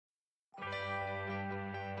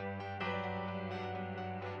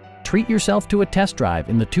treat yourself to a test drive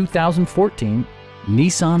in the 2014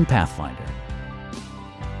 Nissan Pathfinder.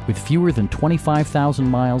 With fewer than 25,000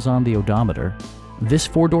 miles on the odometer, this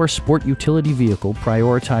four-door sport utility vehicle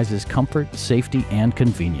prioritizes comfort, safety, and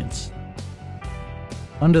convenience.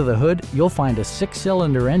 Under the hood, you'll find a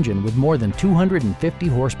 6-cylinder engine with more than 250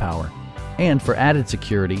 horsepower. And for added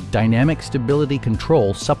security, dynamic stability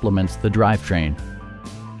control supplements the drivetrain.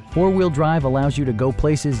 Four-wheel drive allows you to go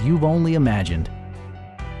places you've only imagined.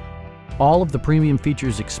 All of the premium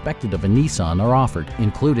features expected of a Nissan are offered,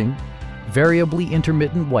 including variably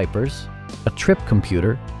intermittent wipers, a trip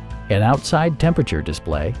computer, an outside temperature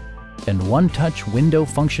display, and one-touch window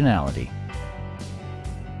functionality.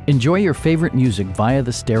 Enjoy your favorite music via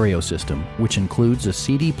the stereo system, which includes a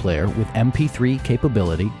CD player with MP3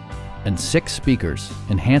 capability and 6 speakers,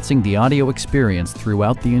 enhancing the audio experience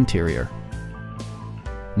throughout the interior.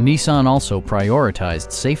 Nissan also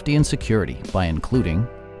prioritized safety and security by including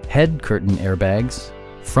head curtain airbags,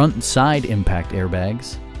 front and side impact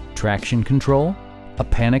airbags, traction control, a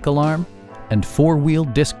panic alarm, and 4-wheel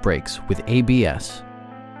disc brakes with ABS.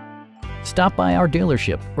 Stop by our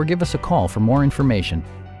dealership or give us a call for more information.